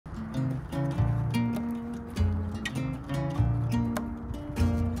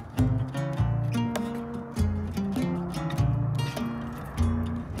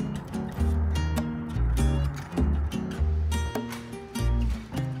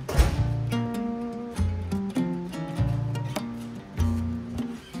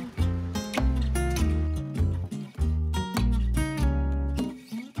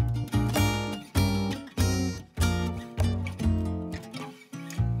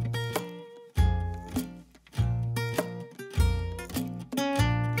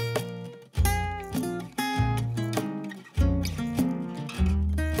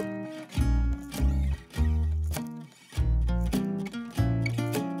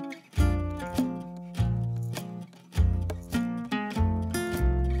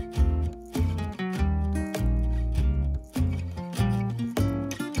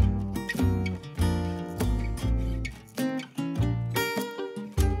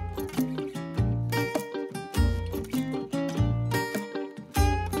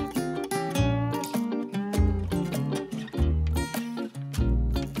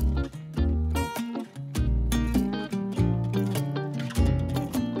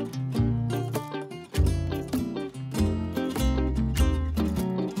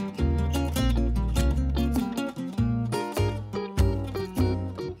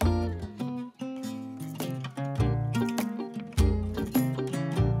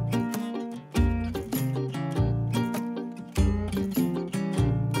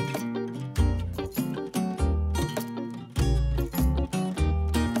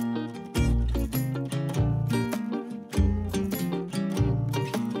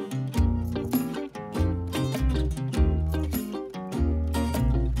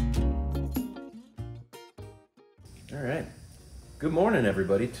All right. Good morning,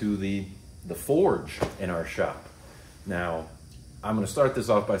 everybody, to the forge in our shop. Now, I'm going to start this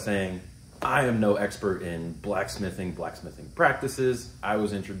off by saying I am no expert in blacksmithing practices. I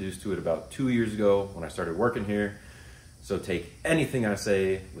was introduced to it about 2 years ago when I started working here. So take anything I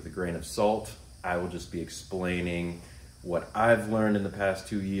say with a grain of salt. I will just be explaining what I've learned in the past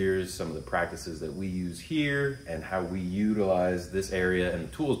 2 years, some of the practices that we use here, and how we utilize this area and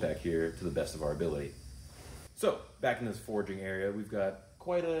the tools back here to the best of our ability. So, back in this forging area, we've got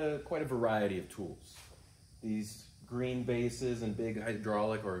quite a variety of tools. These green bases and big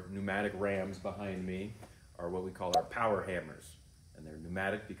hydraulic or pneumatic rams behind me are what we call our power hammers. And they're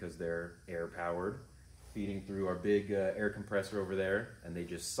pneumatic because they're air powered, feeding through our big air compressor over there, and they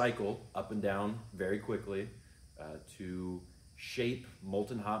just cycle up and down very quickly to shape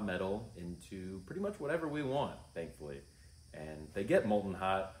molten hot metal into pretty much whatever we want, thankfully. And they get molten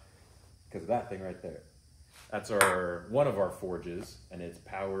hot because of that thing right there. That's one of our forges, and it's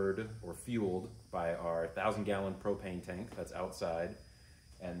powered or fueled by our 1,000-gallon propane tank that's outside,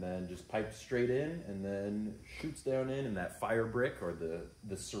 and then just piped straight in and then shoots down in, and that fire brick or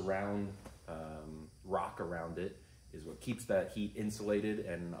the surround rock around it is what keeps that heat insulated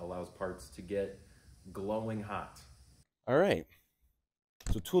and allows parts to get glowing hot. All right,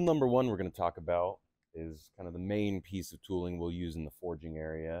 so tool number one we're going to talk about is kind of the main piece of tooling we'll use in the forging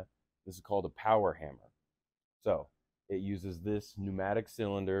area. This is called a power hammer. So it uses this pneumatic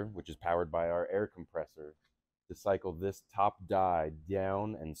cylinder, which is powered by our air compressor, to cycle this top die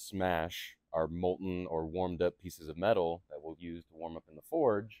down and smash our molten or warmed up pieces of metal that we'll use to warm up in the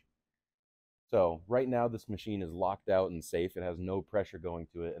forge. So right now this machine is locked out and safe. It has no pressure going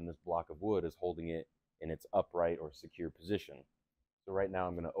to it, and this block of wood is holding it in its upright or secure position. So right now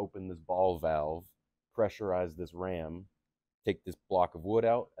I'm going to open this ball valve, pressurize this ram, take this block of wood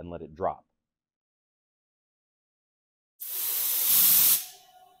out, and let it drop.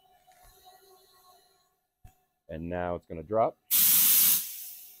 And now it's going to drop.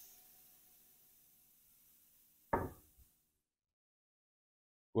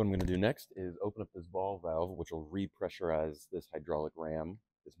 What I'm going to do next is open up this ball valve, which will repressurize this hydraulic ram,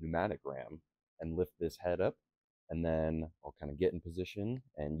 this pneumatic ram, and lift this head up. And then I'll kind of get in position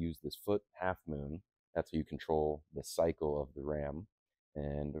and use this foot half moon. That's how you control the cycle of the ram,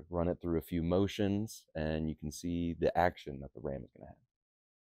 and run it through a few motions, and you can see the action that the ram is going to have.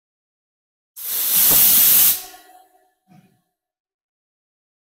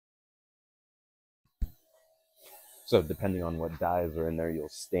 So depending on what dies are in there, you'll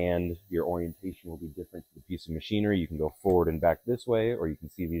stand, your orientation will be different to the piece of machinery. You can go forward and back this way, or you can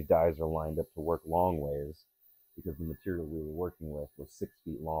see these dies are lined up to work long ways because the material we were working with was 6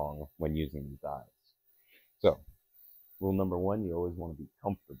 feet long when using these dies. So rule number one, you always want to be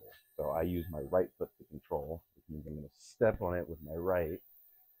comfortable. So I use my right foot to control, which means I'm going to step on it with my right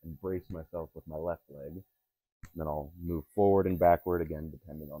and brace myself with my left leg. And then I'll move forward and backward again,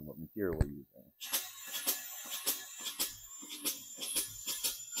 depending on what material we're using.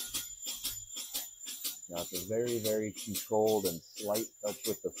 Now it's a very, very controlled and slight touch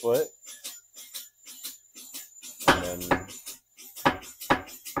with the foot. And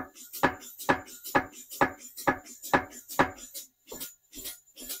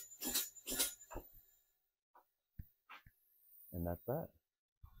then that's that.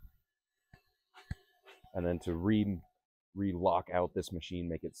 And then to re-lock out this machine,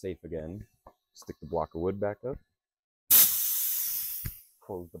 make it safe again, stick the block of wood back up,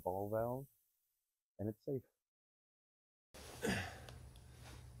 close the ball valve, and it's safe.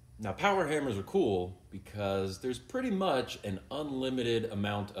 Now, power hammers are cool because there's pretty much an unlimited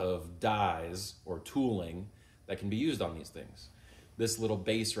amount of dies or tooling that can be used on these things. This little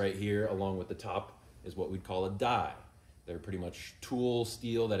base right here, along with the top, is what we'd call a die. They're pretty much tool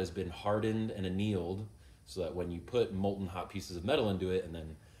steel that has been hardened and annealed so that when you put molten hot pieces of metal into it and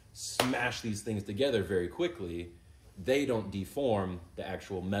then smash these things together very quickly, they don't deform the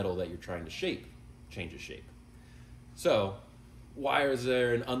actual metal that you're trying to shape. Changes shape. So why is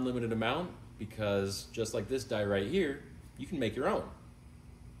there an unlimited amount? Because just like this die right here, you can make your own.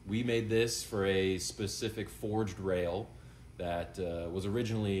 We made this for a specific forged rail that was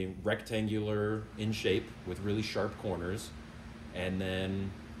originally rectangular in shape with really sharp corners, and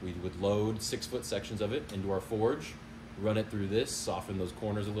then we would load 6-foot sections of it into our forge, run it through this, soften those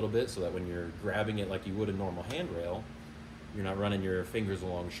corners a little bit so that when you're grabbing it like you would a normal handrail, you're not running your fingers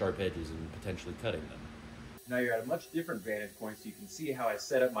along sharp edges and potentially cutting them. Now you're at a much different vantage point, so you can see how I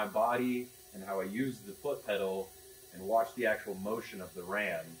set up my body and how I use the foot pedal and watch the actual motion of the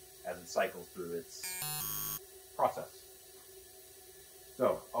ram as it cycles through its process.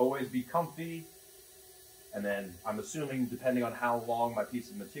 So always be comfy, And then I'm assuming, depending on how long my piece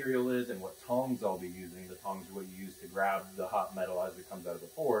of material is and what tongs I'll be using, the tongs are what you use to grab the hot metal as it comes out of the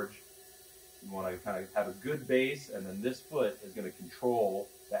forge. You want to kind of have a good base, and then this foot is going to control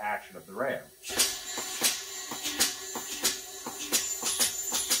the action of the ram.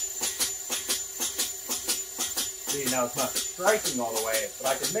 See, now it's not striking all the way, but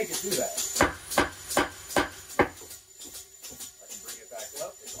I can make it do that. I can bring it back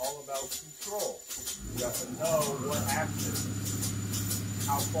up. It's all about control. You have to know what action,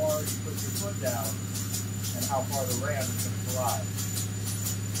 how far you put your foot down, and how far the ram is going to slide.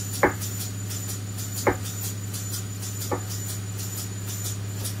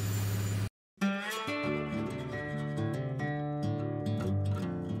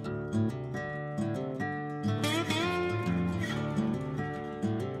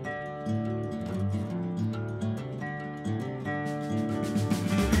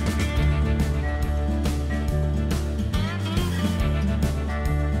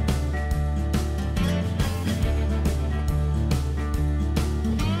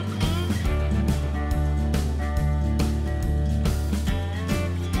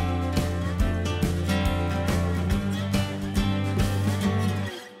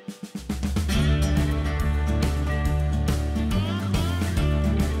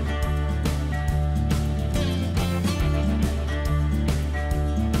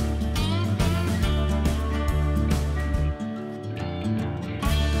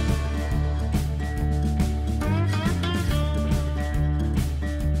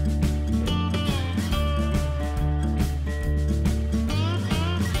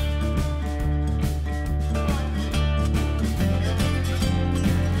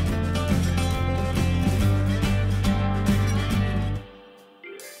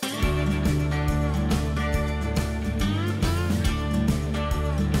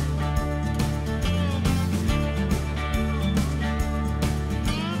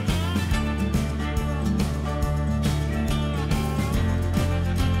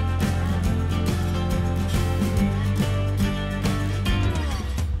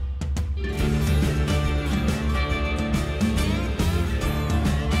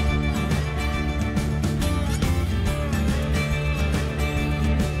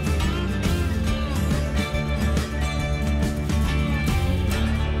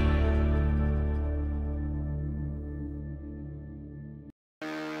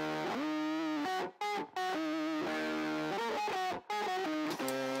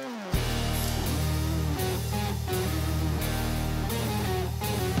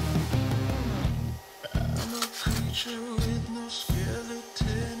 With no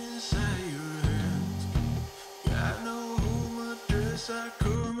skeleton inside your hands. Got no home address, I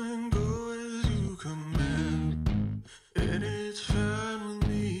come and go as you command. And it's fine.